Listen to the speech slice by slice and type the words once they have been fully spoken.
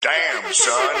Damn,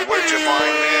 son, where'd you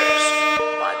find this?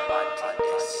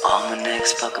 All my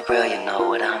niggas fuck a real, you know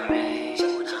what I mean.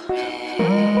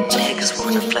 Niggas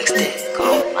wanna flex they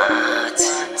go mad.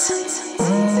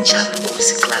 Chop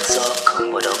boots and clocks off,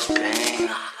 come with a bang.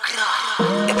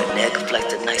 If a nigga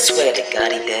flex the night, swear to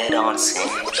God he dead on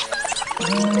scene.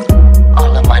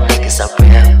 All of my niggas are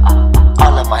real,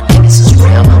 all of my niggas is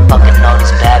real. Fucking all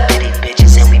these bad bitty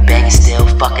bitches and we banging still,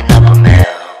 fucking up a mill.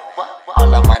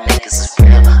 All of my niggas is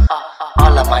real,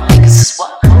 all of my niggas is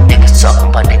what? Niggas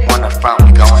talking but they wanna front,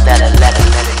 we gon' let it